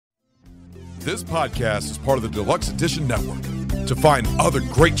This podcast is part of the Deluxe Edition Network. To find other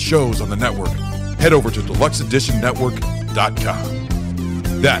great shows on the network, head over to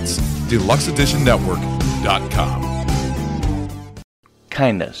deluxeeditionnetwork.com. That's deluxeeditionnetwork.com.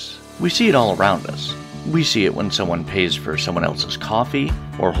 Kindness. We see it all around us. We see it when someone pays for someone else's coffee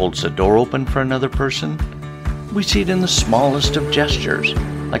or holds the door open for another person. We see it in the smallest of gestures,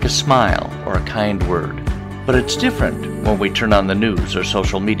 like a smile or a kind word. But it's different when we turn on the news or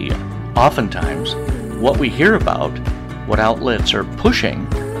social media. Oftentimes, what we hear about, what outlets are pushing,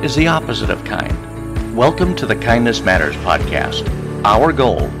 is the opposite of kind. Welcome to the Kindness Matters podcast. Our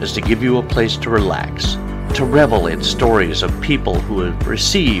goal is to give you a place to relax, to revel in stories of people who have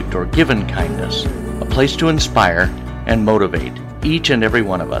received or given kindness, a place to inspire and motivate each and every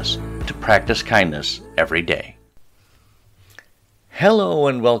one of us to practice kindness every day. Hello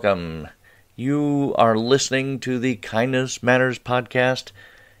and welcome. You are listening to the Kindness Matters podcast,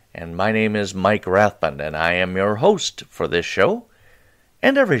 and my name is Mike Rathbun, and I am your host for this show,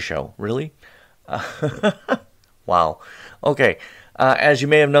 and every show, really. Wow. Okay, as you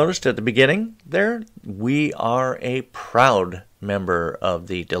may have noticed at the beginning there, we are a proud member of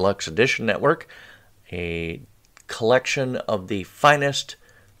the Deluxe Edition Network, a collection of the finest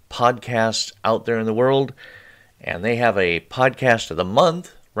podcasts out there in the world, and they have a podcast of the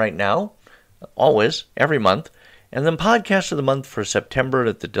month right now, always, every month. And then podcast of the month for September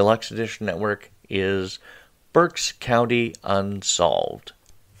at the Deluxe Edition Network is Berks County Unsolved.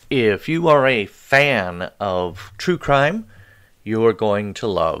 If you are a fan of true crime, you are going to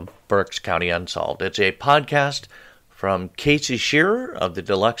love Berks County Unsolved. It's a podcast from Casey Shearer of the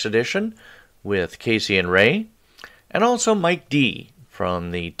Deluxe Edition with Casey and Ray, and also Mike D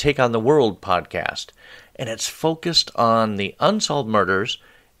from the Take on the World podcast. And it's focused on the unsolved murders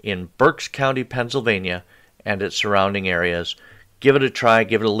in Berks County, Pennsylvania, and its surrounding areas. Give it a try,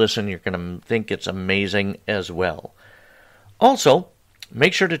 give it a listen. You're going to think it's amazing as well. Also,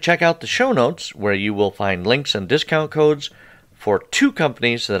 make sure to check out the show notes where you will find links and discount codes for two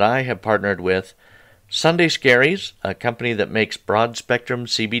companies that I have partnered with. Sunday Scaries, a company that makes broad-spectrum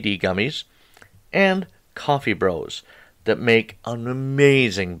CBD gummies, and Coffee Bros, that make an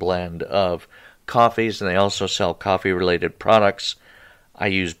amazing blend of coffees, and they also sell coffee-related products. I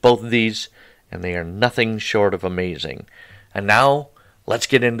use both of these, and they are nothing short of amazing. And now, let's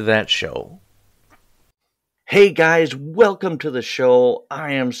get into that show. Hey guys, welcome to the show.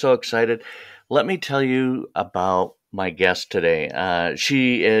 I am so excited. Let me tell you about my guest today.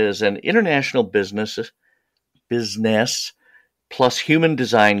 She is an international business plus human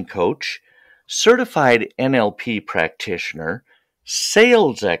design coach, certified NLP practitioner,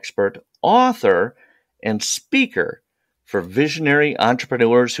 sales expert, author, and speaker for visionary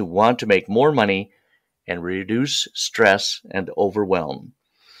entrepreneurs who want to make more money and reduce stress and overwhelm.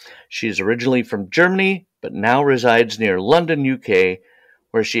 She is originally from Germany, but now resides near London, UK,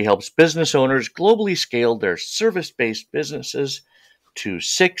 where she helps business owners globally scale their service-based businesses to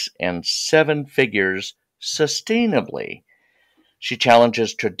 6 and 7 figures sustainably. She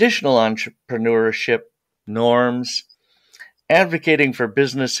challenges traditional entrepreneurship norms, advocating for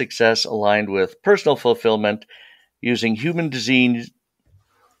business success aligned with personal fulfillment using human design,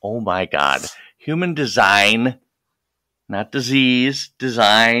 not disease,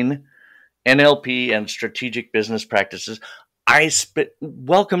 design, NLP, and strategic business practices.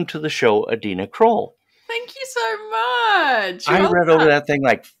 Welcome to the show, Adina Kroll. Thank you so much. I read over that thing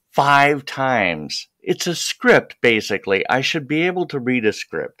like 5 times. It's a script, basically. I should be able to read a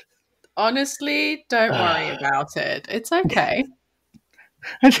script. Honestly, don't worry about it. It's okay.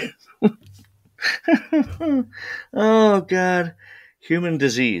 Oh, God. Human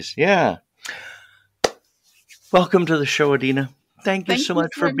disease. Yeah. Welcome to the show, Adina. Thank you so much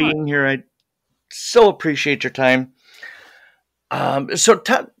for being here. I so appreciate your time. So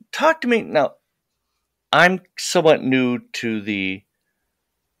talk to me. Now, I'm somewhat new to the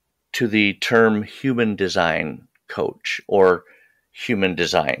term human design coach or human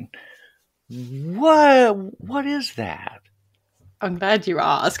design. What is that? I'm glad you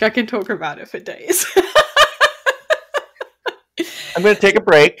asked. I can talk about it for days. I'm going to take a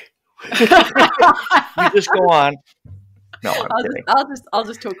break. You just go on. No, I'm kidding. I'll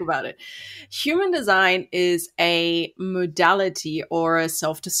just talk about it. Human design is a modality or a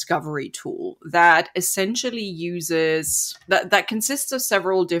self-discovery tool that essentially uses that consists of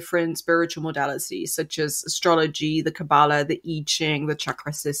several different spiritual modalities, such as astrology, the Kabbalah, the I Ching, the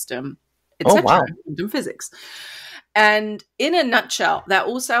chakra system, etc., quantum physics. And in a nutshell, that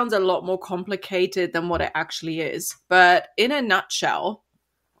all sounds a lot more complicated than what it actually is. But in a nutshell,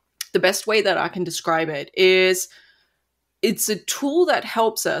 the best way that I can describe it is it's a tool that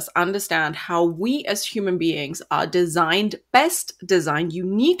helps us understand how we as human beings are uniquely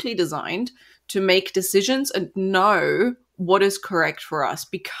designed to make decisions and know what is correct for us,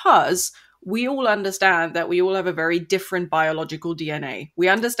 because we all understand that we all have a very different biological DNA. We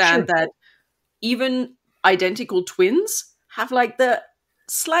understand that even identical twins have like the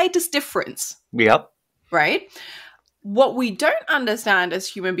slightest difference. Yep. Right? What we don't understand as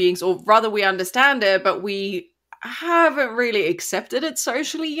human beings, or rather we understand it, but we haven't really accepted it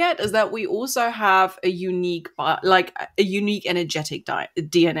socially yet, is that we also have a unique energetic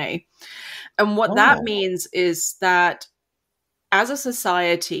DNA. And what that means is that as a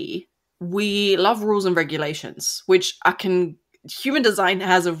society, we love rules and regulations, which human design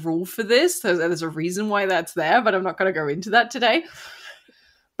has a rule for this. So there's a reason why that's there, but I'm not going to go into that today.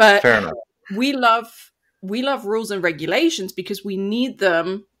 But fair enough. We love rules and regulations because we need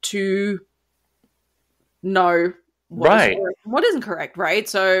them to know what isn't correct, right?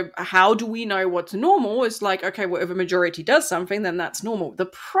 So how do we know what's normal? It's like, okay, well, if a majority does something, then that's normal. The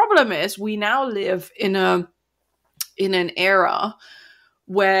problem is we now live in an era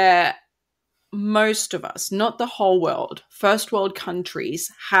where most of us, not the whole world, first world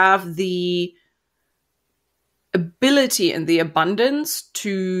countries, have the ability and the abundance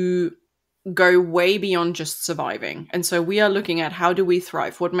to go way beyond just surviving. And so we are looking at how do we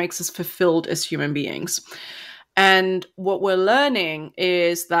thrive? What makes us fulfilled as human beings? And what we're learning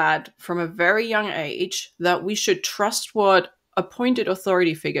is that from a very young age, that we should trust what appointed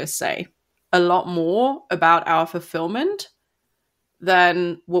authority figures say a lot more about our fulfillment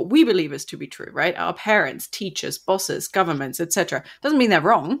than what we believe is to be true, right? Our parents, teachers, bosses, governments, etc. Doesn't mean they're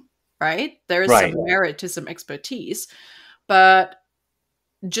wrong, right? There is some merit to some expertise, but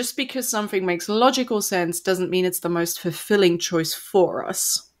just because something makes logical sense doesn't mean it's the most fulfilling choice for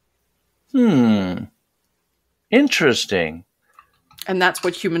us. Interesting. And that's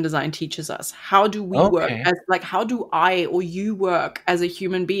what human design teaches us. How do we work how do I or you work as a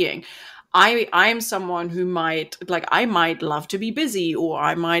human being? I am someone who might love to be busy, or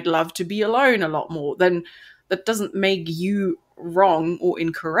I might love to be alone a lot more. Then that doesn't make you wrong or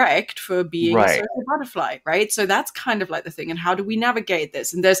incorrect for being a social butterfly, right? So that's kind of like the thing. And how do we navigate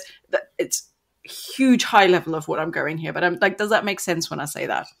this? And it's huge high level of what I'm going here, but I'm like, does that make sense when I say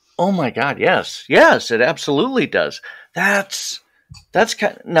that? Oh my God, yes, it absolutely does. That's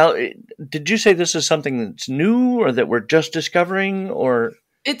kind of, now. Did you say this is something that's new, or that we're just discovering, or?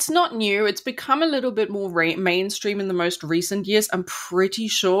 It's not new. It's become a little bit more mainstream in the most recent years. I'm pretty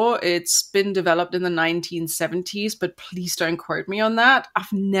sure it's been developed in the 1970s, but please don't quote me on that.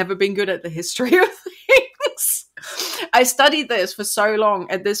 I've never been good at the history of things. I studied this for so long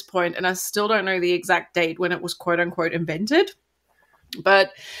at this point, and I still don't know the exact date when it was quote unquote invented.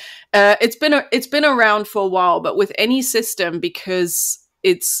 But it's been around for a while. But with any system, because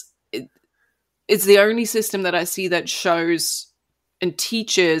it's the only system that I see that shows and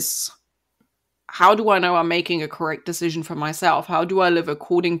teaches, how do I know I'm making a correct decision for myself? How do I live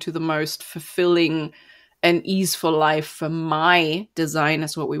according to the most fulfilling and easeful life for my design,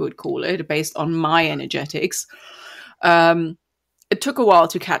 is what we would call it, based on my energetics? It took a while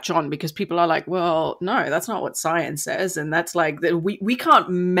to catch on, because people are like, well, no, that's not what science says. And that's like, we can't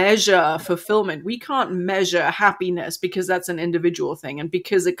measure fulfillment. We can't measure happiness, because that's an individual thing. And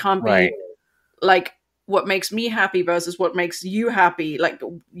because it can't be like, what makes me happy versus what makes you happy. Like,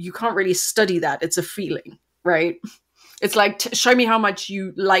 you can't really study that. It's a feeling, right? It's like, show me how much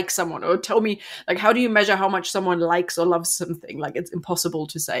you like someone, or tell me, like, how do you measure how much someone likes or loves something? Like, it's impossible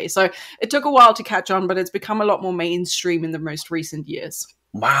to say. So it took a while to catch on, but it's become a lot more mainstream in the most recent years.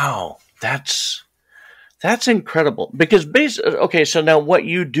 Wow. That's incredible. Because so now what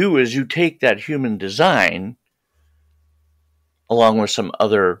you do is you take that human design along with some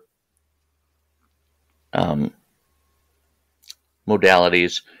other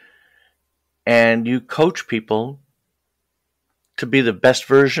modalities, and you coach people to be the best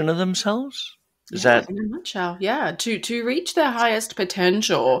version of themselves? Is that in a nutshell? Yeah, to reach their highest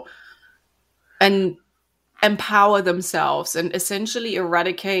potential and empower themselves, and essentially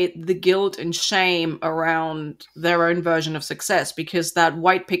eradicate the guilt and shame around their own version of success. Because that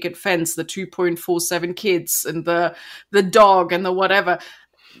white picket fence, the 2.47 kids, and the dog, and the whatever,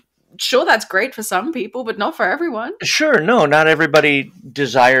 sure, that's great for some people, but not for everyone. Sure, no, not everybody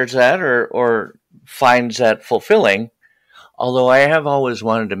desires that or finds that fulfilling. Although I have always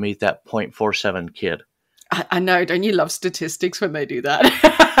wanted to meet that 0.47 kid. I know. Don't you love statistics when they do that?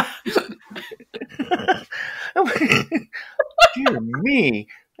 Dear me,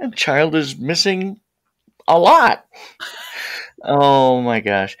 that child is missing a lot. Oh my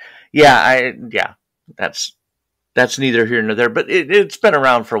gosh. Yeah, that's that's neither here nor there. But it's been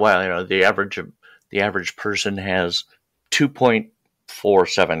around for a while. You know, the average person has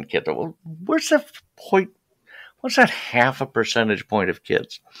 2.47 kids. Well, where's that point? What's that half a percentage point of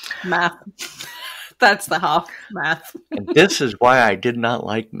kids? Math. That's the half math. And this is why I did not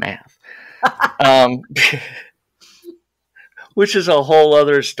like math. Which is a whole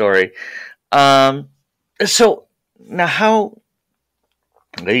other story. So now how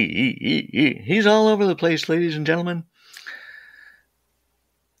he's all over the place, ladies and gentlemen.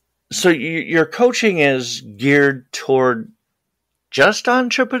 So your coaching is geared toward just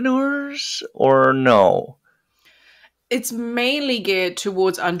entrepreneurs or no? It's mainly geared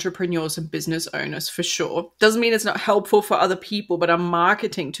towards entrepreneurs and business owners, for sure. Doesn't mean it's not helpful for other people, but I'm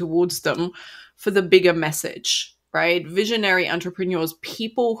marketing towards them for the bigger message, right? Visionary entrepreneurs,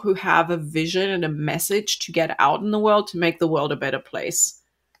 people who have a vision and a message to get out in the world to make the world a better place,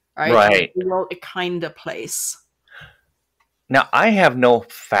 right? Right. Make the world a kinder place. Now, I have no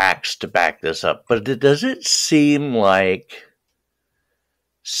facts to back this up, but does it seem like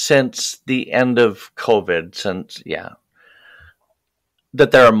since the end of COVID,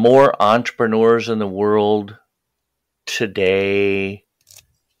 that there are more entrepreneurs in the world today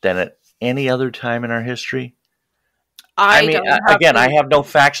than at any other time in our history? I have no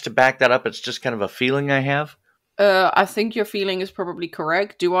facts to back that up. It's just kind of a feeling I have. I think your feeling is probably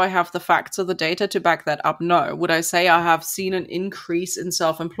correct. Do I have the facts or the data to back that up? No. Would I say I have seen an increase in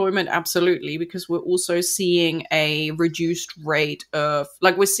self-employment? Absolutely, because we're also seeing a reduced rate of,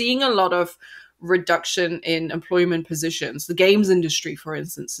 we're seeing a lot of reduction in employment positions. The games industry, for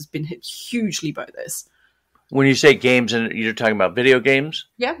instance, has been hit hugely by this. When you say games, and you're talking about video games?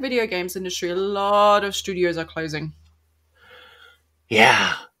 Yeah, video games industry. A lot of studios are closing.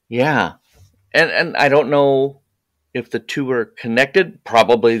 Yeah. And I don't know if the two are connected.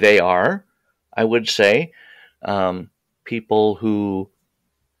 Probably they are, I would say. People who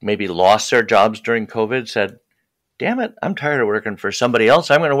maybe lost their jobs during COVID said, damn it, I'm tired of working for somebody else.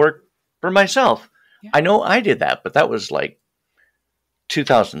 I'm going to work for myself. Yeah. I know I did that, but that was like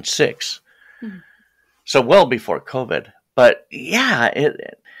 2006. Mm-hmm. So well before COVID. But yeah,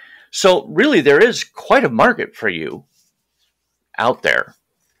 so really there is quite a market for you out there.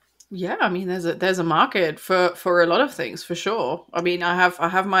 Yeah, I mean, there's a market for a lot of things, for sure. I mean, I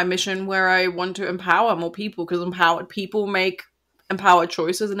have my mission where I want to empower more people, because empowered people make empowered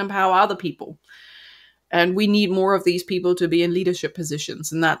choices and empower other people. And we need more of these people to be in leadership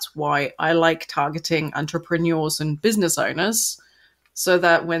positions. And that's why I like targeting entrepreneurs and business owners, so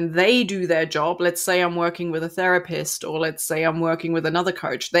that when they do their job, let's say I'm working with a therapist, or let's say I'm working with another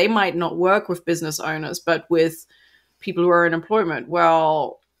coach, they might not work with business owners, but with people who are in employment.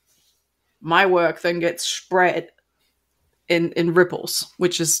 Well, my work then gets spread in ripples,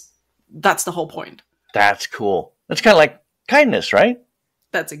 that's the whole point. That's cool. That's kind of like kindness, right?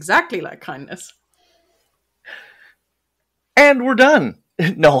 That's exactly like kindness. And we're done.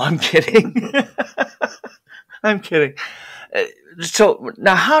 No, I'm kidding. I'm kidding. So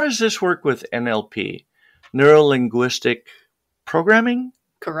now how does this work with NLP? Neuro-linguistic programming?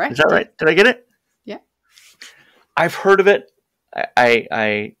 Correct. Is that right? Did I get it? Yeah. I've heard of it.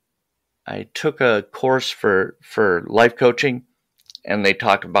 I took a course for life coaching, and they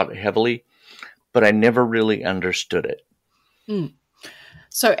talked about it heavily, but I never really understood it.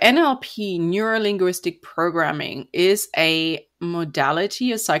 So NLP, neuro-linguistic programming, is a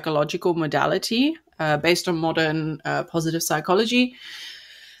modality, a psychological modality based on modern positive psychology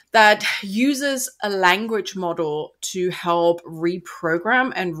that uses a language model to help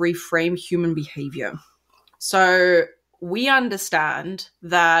reprogram and reframe human behavior. So we understand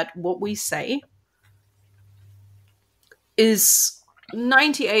that what we say is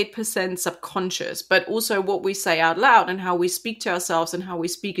 98% subconscious, but also what we say out loud and how we speak to ourselves and how we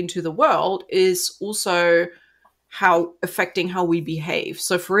speak into the world is also affecting how we behave.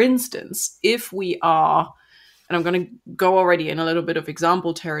 So for instance, if we are, and I'm going to go already in a little bit of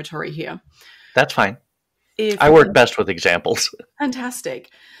example territory here. That's fine. I work best with examples. Fantastic.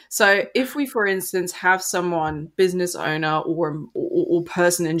 So if we, for instance, have someone, business owner or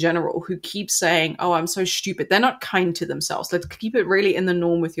person in general, who keeps saying, oh, I'm so stupid, they're not kind to themselves. Let's keep it really in the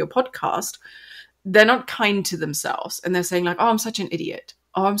norm with your podcast. They're not kind to themselves. And they're saying like, oh, I'm such an idiot.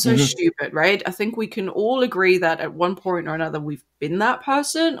 Oh, I'm so stupid, right? I think we can all agree that at one point or another, we've been that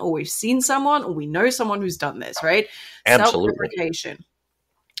person, or we've seen someone, or we know someone who's done this, right? Absolutely. Self-deprecation.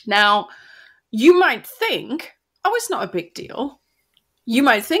 Now, you might think, oh, it's not a big deal. You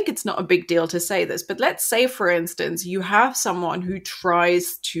might think it's not a big deal to say this, but let's say, for instance, you have someone who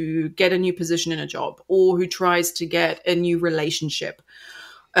tries to get a new position in a job, or who tries to get a new relationship,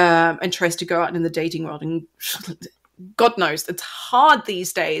 and tries to go out in the dating world. And God knows, it's hard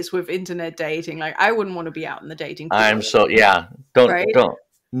these days with internet dating. Like, I wouldn't want to be out in the dating pool. Don't.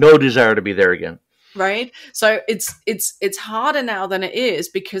 No desire to be there again. Right. So it's harder now than it is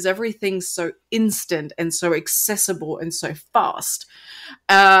because everything's so instant and so accessible and so fast.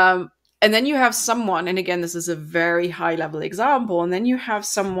 And then you have someone, and again, this is a very high level example, and then you have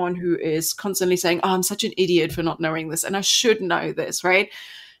someone who is constantly saying, oh, I'm such an idiot for not knowing this, and I should know this, right?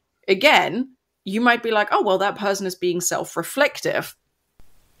 Again, you might be like, oh, well, that person is being self-reflective.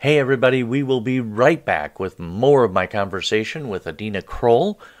 Hey, everybody, we will be right back with more of my conversation with Adina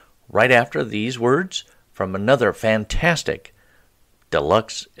Kroll right after these words from another fantastic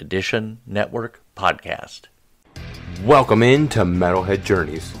Deluxe Edition Network podcast. Welcome into Metalhead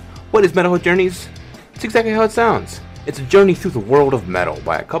Journeys. What is Metalhead Journeys? It's exactly how it sounds. It's a journey through the world of metal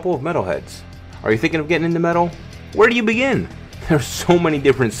by a couple of metalheads. Are you thinking of getting into metal? Where do you begin? There's so many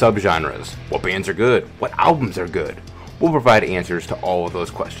different subgenres. What bands are good? What albums are good? We'll provide answers to all of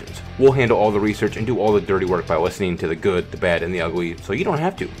those questions. We'll handle all the research and do all the dirty work by listening to the good, the bad, and the ugly, so you don't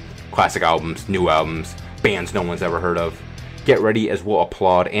have to. Classic albums, new albums, bands no one's ever heard of. Get ready as we'll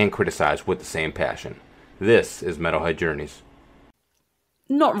applaud and criticize with the same passion. This is Metalhead Journeys.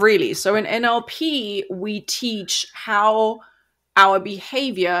 Not really. So in NLP, we teach how our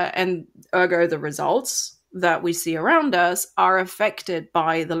behavior and ergo the results that we see around us are affected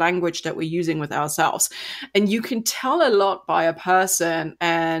by the language that we're using with ourselves. And you can tell a lot by a person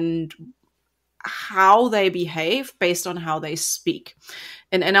and how they behave based on how they speak.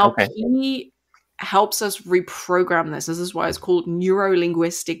 And NLP helps us reprogram this. This is why it's called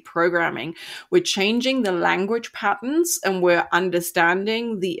neuro-linguistic programming. We're changing the language patterns and we're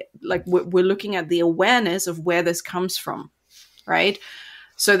understanding we're looking at the awareness of where this comes from, right?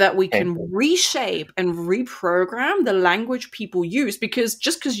 So that we can reshape and reprogram the language people use, because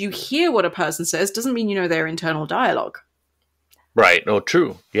just because you hear what a person says doesn't mean you know their internal dialogue. Right. Oh,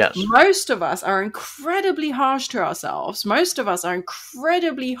 true. Yes. Most of us are incredibly harsh to ourselves. Most of us are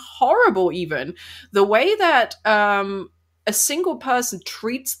incredibly horrible, even. The way that a single person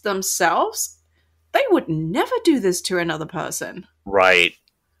treats themselves, they would never do this to another person. Right.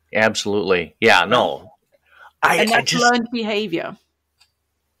 Absolutely. Yeah, no. That's learned behavior.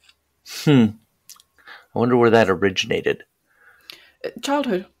 I wonder where that originated.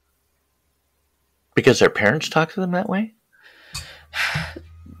 Childhood. Because their parents talk to them that way?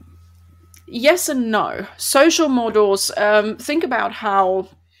 Yes and no. Social models, think about how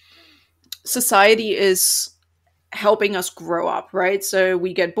society is helping us grow up, right? So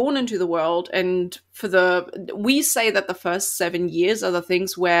we get born into the world, and we say that the first 7 years are the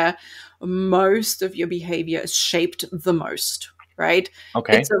things where most of your behavior is shaped the most, right?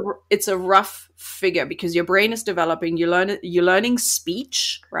 Okay. It's a rough figure because your brain is developing, you're learning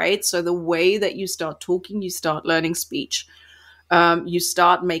speech, right? So the way that you start talking, you start learning speech. You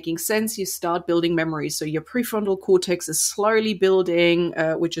start making sense, you start building memories. So your prefrontal cortex is slowly building,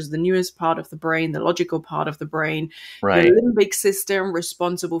 which is the newest part of the brain, the logical part of the brain. Right. Your limbic system,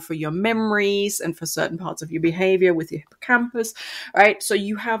 responsible for your memories and for certain parts of your behavior with your hippocampus, right? So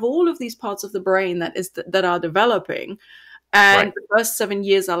you have all of these parts of the brain that are developing. And the first 7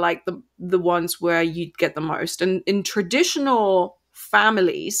 years are like the ones where you get the most. And in traditional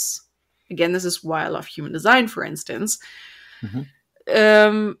families, again, this is why I love human design, for instance,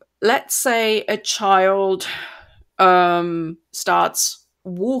 let's say a child starts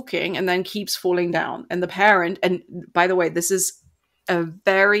walking and then keeps falling down, and the parent, and by the way, this is a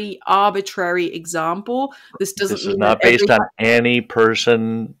very arbitrary example. This is not based on any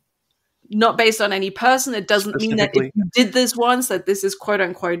person. Not based on any person. It doesn't mean that if you did this once, that this is quote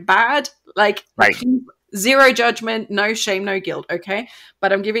unquote bad. Like, zero judgment, no shame, no guilt, okay?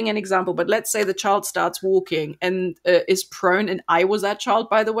 But I'm giving an example. But let's say the child starts walking and is prone, and I was that child,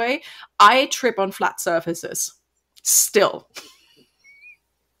 by the way. I trip on flat surfaces still.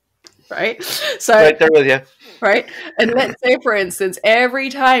 Right? So right there with you. Right? And let's say, for instance, every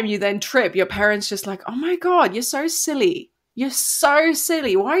time you then trip, your parents just like, oh my God, you're so silly. You're so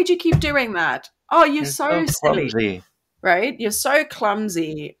silly. Why do you keep doing that? Oh, you're so silly. Clumsy. Right? You're so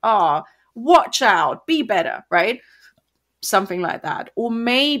clumsy. Oh, watch out. Be better. Right? Something like that. Or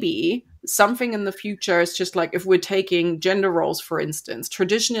maybe something in the future is just like, if we're taking gender roles, for instance,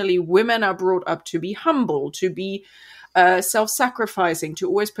 traditionally women are brought up to be humble, to be self-sacrificing, to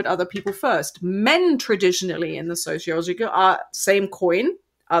always put other people first. Men traditionally in the sociological are same coin,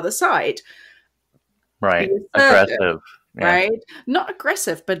 other side. Right. Aggressive. Yeah. Right? Not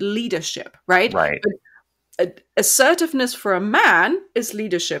aggressive, but leadership, right? Right. But assertiveness for a man is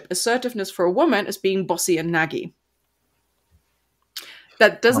leadership. Assertiveness for a woman is being bossy and naggy.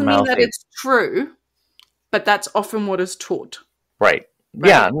 That doesn't mean that mouthy. it's true, but that's often what is taught. Right.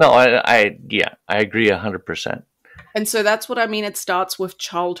 Yeah, no, I agree 100%. And so that's what I mean. It starts with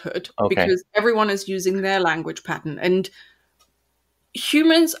childhood because everyone is using their language pattern. And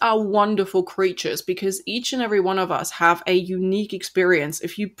humans are wonderful creatures because each and every one of us have a unique experience.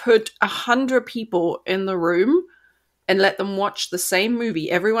 If you put 100 people in the room and let them watch the same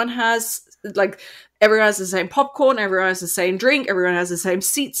movie, everyone has the same popcorn, everyone has the same drink, everyone has the same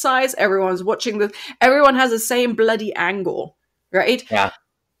seat size, everyone has the same bloody angle, right? Yeah.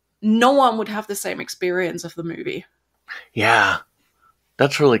 No one would have the same experience of the movie. Yeah.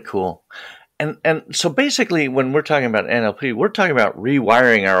 That's really cool. And so basically when we're talking about NLP, we're talking about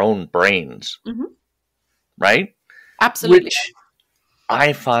rewiring our own brains. Mm-hmm. Right? Absolutely. Which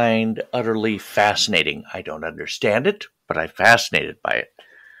I find utterly fascinating. I don't understand it, but I'm fascinated by it.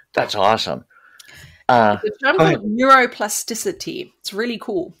 That's awesome. It's a term called neuroplasticity. It's really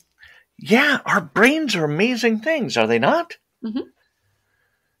cool. Yeah, our brains are amazing things, are they not? Mm-hmm.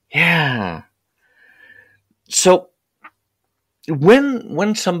 Yeah. So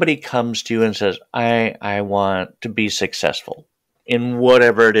when somebody comes to you and says, I want to be successful in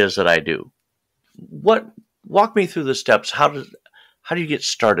whatever it is that I do, walk me through the steps. How do you get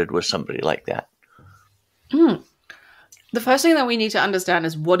started with somebody like that? The first thing that we need to understand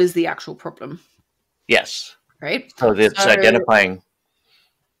is what is the actual problem. Yes. Right? So it's identifying.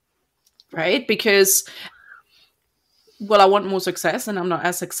 Right? Because, I want more success and I'm not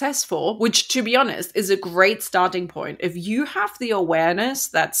as successful, which, to be honest, is a great starting point. If you have the awareness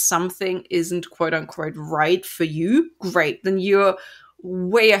that something isn't quote unquote right for you, great, then you're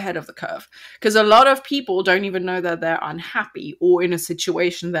way ahead of the curve. Because a lot of people don't even know that they're unhappy or in a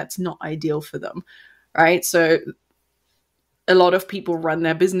situation that's not ideal for them. Right? So a lot of people run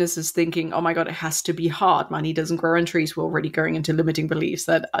their businesses thinking, oh my God, it has to be hard. Money doesn't grow on trees. We're already going into limiting beliefs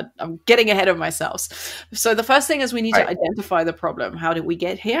that I'm getting ahead of myself. So the first thing is we need to identify the problem. How did we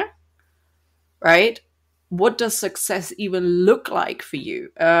get here? Right? What does success even look like for you?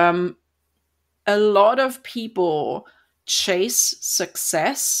 A lot of people chase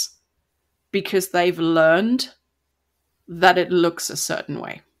success because they've learned that it looks a certain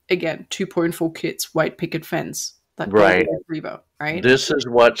way. Again, 2.4 kids, white picket fence. Right. Right. This is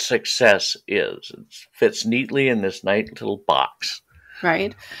what success is. It fits neatly in this nice little box.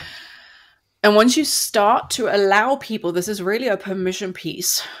 Right. And once you start to allow people, this is really a permission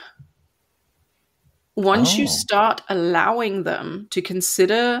piece. Once you start allowing them to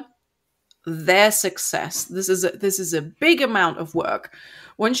consider their success, this is a big amount of work.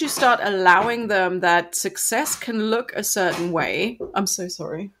 Once you start allowing them that success can look a certain way, I'm so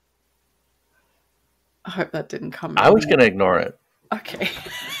sorry. I hope that didn't come out. I was going to ignore it. Okay.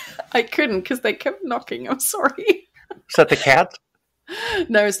 I couldn't because they kept knocking. I'm sorry. Is that the cat?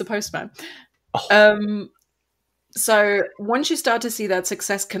 No, it's the postman. Oh. So once you start to see that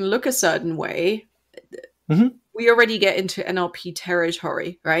success can look a certain way, we already get into NLP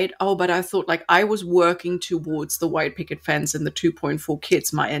territory, right? Oh, but I thought I was working towards the white picket fence and the 2.4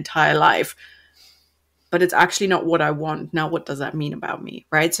 kids my entire life. But it's actually not what I want. Now, what does that mean about me,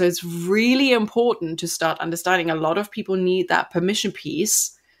 right? So it's really important to start understanding a lot of people need that permission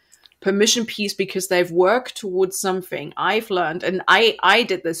piece because they've worked towards something. I've learned, and I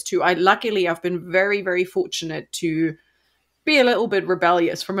did this too. Luckily, I've been very, very fortunate to be a little bit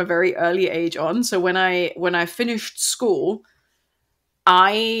rebellious from a very early age on. So when I finished school,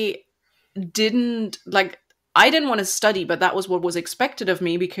 I didn't want to study, but that was what was expected of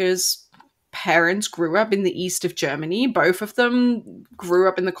me because parents grew up in the east of Germany. Both of them grew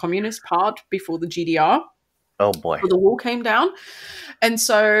up in the communist part before the GDR. Oh boy. Before the wall came down. And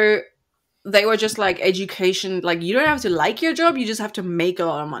so they were just education, you don't have to like your job, you just have to make a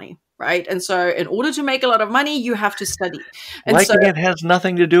lot of money, right? And so in order to make a lot of money, you have to study. And it has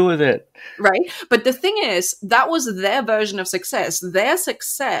nothing to do with it. Right? But the thing is, that was their version of success. Their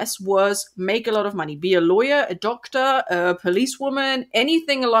success was make a lot of money, be a lawyer, a doctor, a policewoman,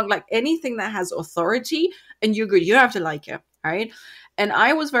 anything anything that has authority, and you're good. You don't have to like it, right? And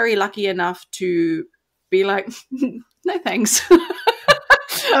I was very lucky enough to be like, no thanks.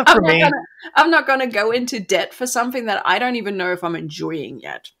 I'm not going to go into debt for something that I don't even know if I'm enjoying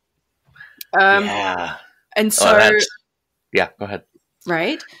yet. Yeah. And so, yeah, go ahead.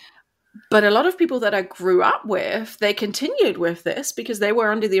 Right. But a lot of people that I grew up with, they continued with this because they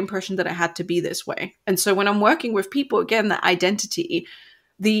were under the impression that it had to be this way. And so when I'm working with people, again, the identity,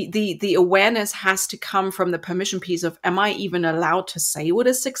 the awareness has to come from the permission piece of, am I even allowed to say what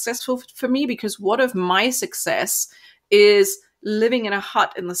is successful for me? Because what if my success is living in a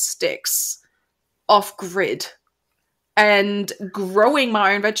hut in the sticks off grid and growing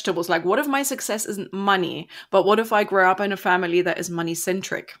my own vegetables. Like, what if my success isn't money, but what if I grow up in a family that is money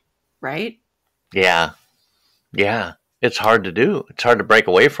centric, right? Yeah. Yeah. It's hard to do. It's hard to break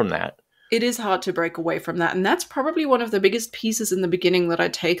away from that. It is hard to break away from that. And that's probably one of the biggest pieces in the beginning that I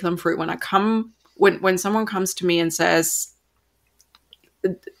take them through when someone comes to me and says,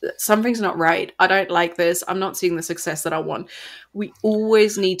 something's not right, I don't like this, I'm not seeing the success that I want. We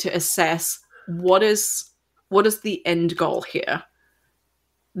always need to assess what is the end goal here.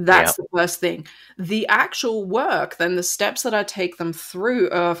 That's the first thing. The actual work, then the steps that I take them through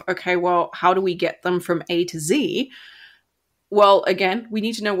of, okay, well, how do we get them from A to Z? Well, again, we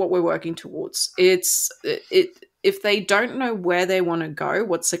need to know what we're working towards. If they don't know where they want to go,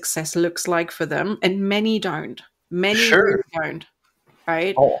 what success looks like for them, and many don't. Many really don't,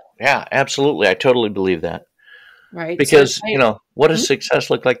 right? Oh, yeah, absolutely. I totally believe that. Right. Because, So what does success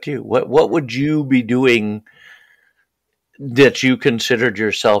look like to you? What would you be doing that you considered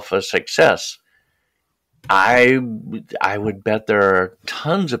yourself a success? I would bet there are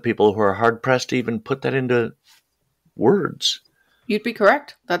tons of people who are hard-pressed to even put that into words. You'd be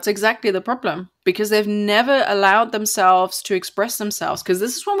correct. That's exactly the problem, because they've never allowed themselves to express themselves. Because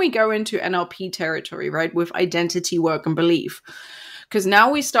this is when we go into NLP territory, right, with identity work and belief. Because now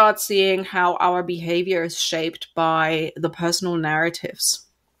we start seeing how our behavior is shaped by the personal narratives,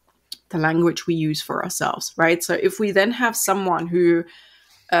 the language we use for ourselves, right? So if we then have someone who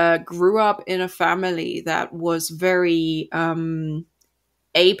grew up in a family that was very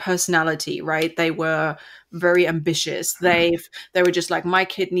A personality, right? They were very ambitious. They were just like, my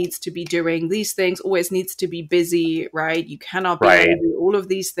kid needs to be doing these things, always needs to be busy, right? You cannot be able to do all of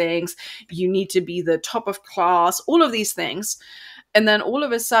these things. You need to be the top of class, all of these things. And then all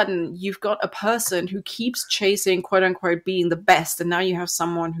of a sudden, you've got a person who keeps chasing, quote unquote, being the best. And now you have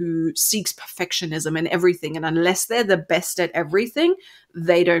someone who seeks perfectionism in everything. And unless they're the best at everything,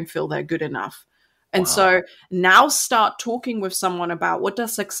 they don't feel they're good enough. And so now start talking with someone about, what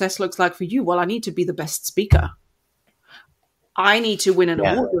does success looks like for you? Well, I need to be the best speaker. I need to win an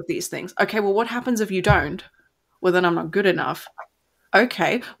award with these things. Okay, well, what happens if you don't? Well, then I'm not good enough.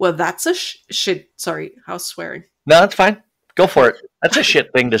 Okay, well, that's a shit. Sorry, how's swearing? No, that's fine. Go for it. That's a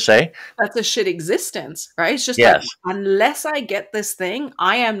shit thing to say. That's a shit existence, right? It's just like, unless I get this thing,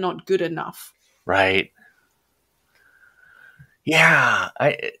 I am not good enough. Right. Yeah.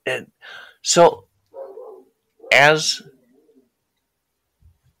 So as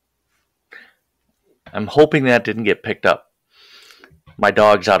I'm hoping that didn't get picked up. My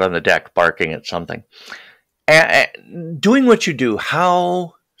dog's out on the deck barking at something. Doing what you do,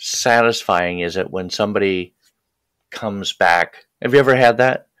 how satisfying is it when somebody comes back? Have you ever had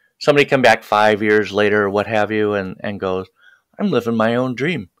that? Somebody come back 5 years later or what have you and goes, I'm living my own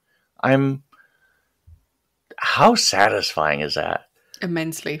dream. How satisfying is that?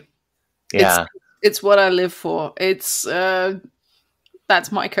 Immensely. Yeah. It's what I live for. It's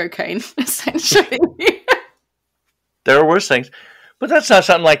that's my cocaine, essentially. There are worse things. But that's not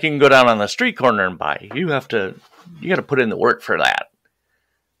something like you can go down on the street corner and buy. You got to put in the work for that.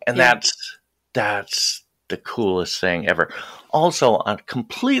 And that's the coolest thing ever. Also, on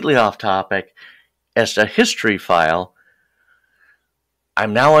completely off topic, as a history file,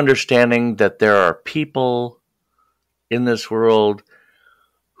 I'm now understanding that there are people in this world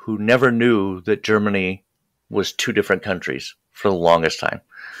who never knew that Germany was two different countries for the longest time.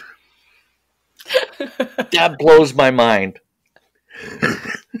 That blows my mind.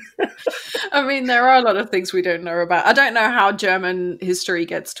 I mean, there are a lot of things we don't know about. I don't know how German history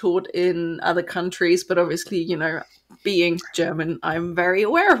gets taught in other countries, but obviously, being German, I'm very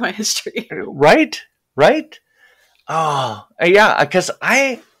aware of my history. Right? Oh, yeah, because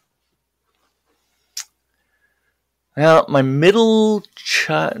my middle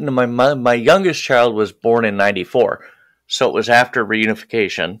child, my youngest child was born in 94, so it was after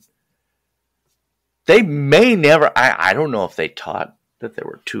reunification. They may never, I don't know if they taught that there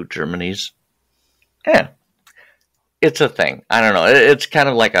were two Germanys. Yeah, it's a thing. I don't know. It's kind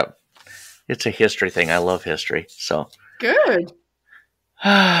of like it's a history thing. I love history. So good.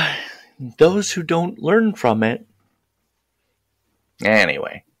 Those who don't learn from it.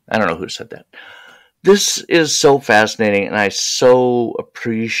 Anyway, I don't know who said that. This is so fascinating, and I so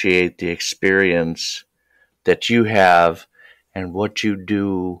appreciate the experience that you have and what you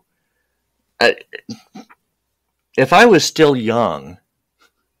do. If I was still young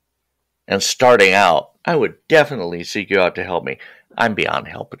and starting out, I would definitely seek you out to help me. I'm beyond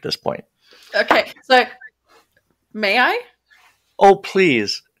help at this point. Okay, so may I? Oh,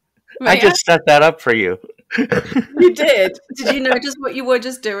 please. I just set that up for you. You did. Did you notice what you were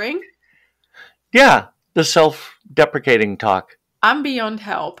just doing? Yeah. The self-deprecating talk. I'm beyond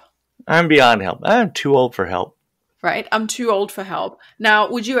help. I'm beyond help. I'm too old for help. Right? I'm too old for help. Now,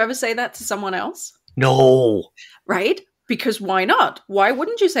 would you ever say that to someone else? No. Right? Because why not? Why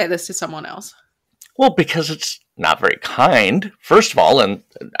wouldn't you say this to someone else? Well, because it's not very kind, first of all. And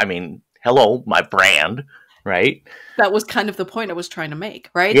I mean, hello, my brand, right? That was kind of the point I was trying to make,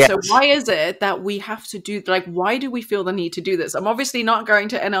 right? Yes. So why is it that we have to do, like, why do we feel the need to do this? I'm obviously not going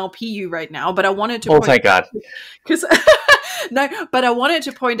to NLP you right now, but I wanted to thank God. Because no, but I wanted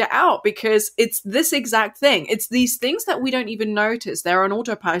to point it out because it's this exact thing. It's these things that we don't even notice. They're on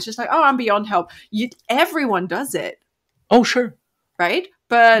autopilot. It's just like, oh, I'm beyond help. Everyone does it. Oh, sure. Right?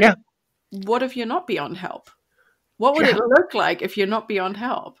 But what if you're not beyond help? What would it look like if you're not beyond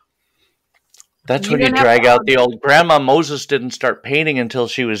help? That's when you drag out the old Grandma Moses didn't start painting until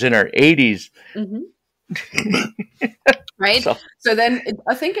she was in her 80s. Mm-hmm. Right? So then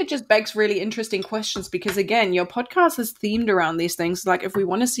I think it just begs really interesting questions because, again, your podcast is themed around these things. Like, if we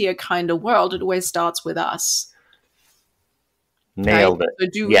want to see a kinder world, it always starts with us. Nailed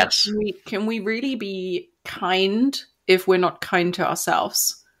it. So yes. Can we really be kind if we're not kind to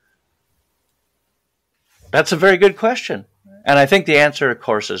ourselves? That's a very good question. And I think the answer, of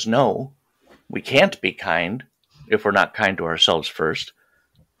course, is no. We can't be kind if we're not kind to ourselves first.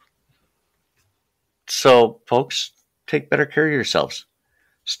 So, folks, take better care of yourselves.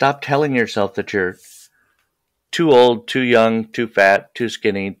 Stop telling yourself that you're too old, too young, too fat, too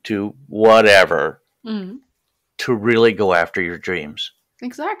skinny, too whatever to really go after your dreams.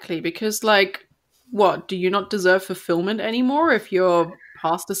 Exactly. Because, like, what? Do you not deserve fulfillment anymore if you're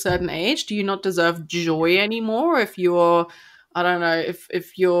past a certain age? Do you not deserve joy anymore if you're, I don't know,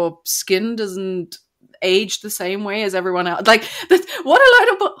 if your skin doesn't age the same way as everyone else? Like, what a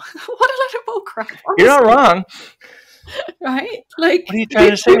load of bull crap. Honestly. You're not wrong. Right? Like, what are you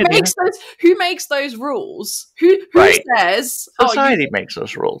trying to say? Who makes those rules? Who says society makes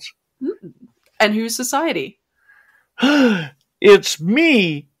those rules? And who's society? It's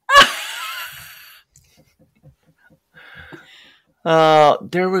me.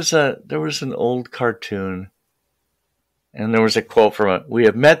 There was an old cartoon, and there was a quote from it. We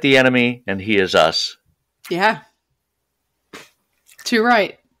have met the enemy, and he is us. Yeah. Too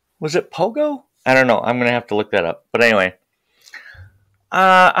right. Was it Pogo? I don't know. I'm going to have to look that up. But anyway,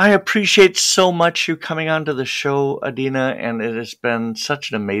 I appreciate so much you coming onto the show, Adina, and it has been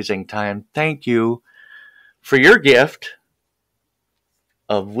such an amazing time. Thank you for your gift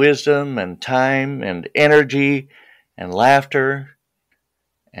of wisdom and time and energy and laughter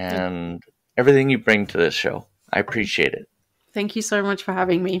and everything you bring to this show. I appreciate it. Thank you so much for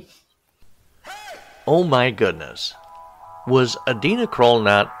having me. Oh my goodness. Was Adina Kroll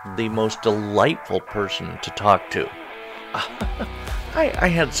not the most delightful person to talk to? I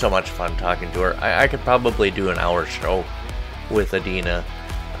had so much fun talking to her. I could probably do an hour show with Adina,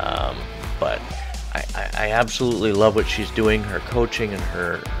 but I absolutely love what she's doing, her coaching and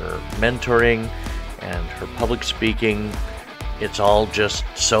her mentoring and her public speaking. It's all just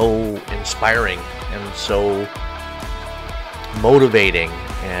so inspiring and so motivating,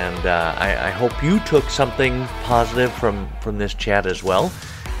 and I hope you took something positive from this chat as well.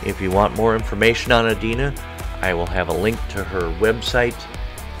 If you want more information on Adina, I will have a link to her website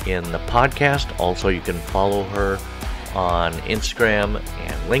in the podcast. Also, you can follow her on Instagram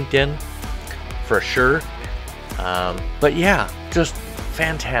and LinkedIn for sure. But yeah, just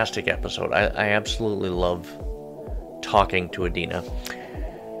fantastic episode. I absolutely love talking to Adina.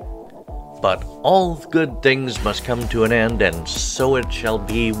 But all good things must come to an end, and so it shall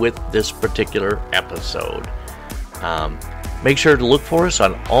be with this particular episode. Make sure to look for us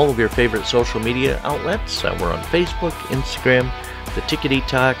on all of your favorite social media outlets. We're on Facebook, Instagram, the Tickety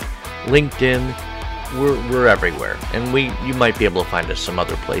Talk, LinkedIn. We're everywhere, and you might be able to find us some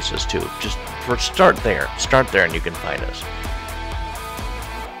other places too. Just start there, and you can find us.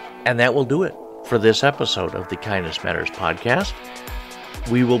 And that will do it for this episode of the Kindness Matters podcast.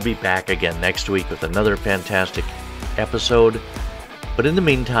 We will be back again next week with another fantastic episode. But in the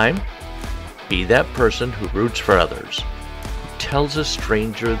meantime, be that person who roots for others, who tells a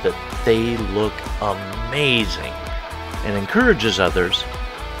stranger that they look amazing, and encourages others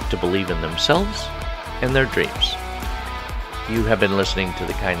to believe in themselves and their dreams. You have been listening to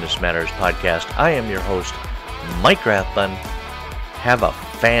the Kindness Matters podcast. I am your host, Mike Rathbun. Have a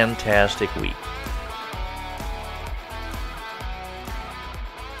fantastic week.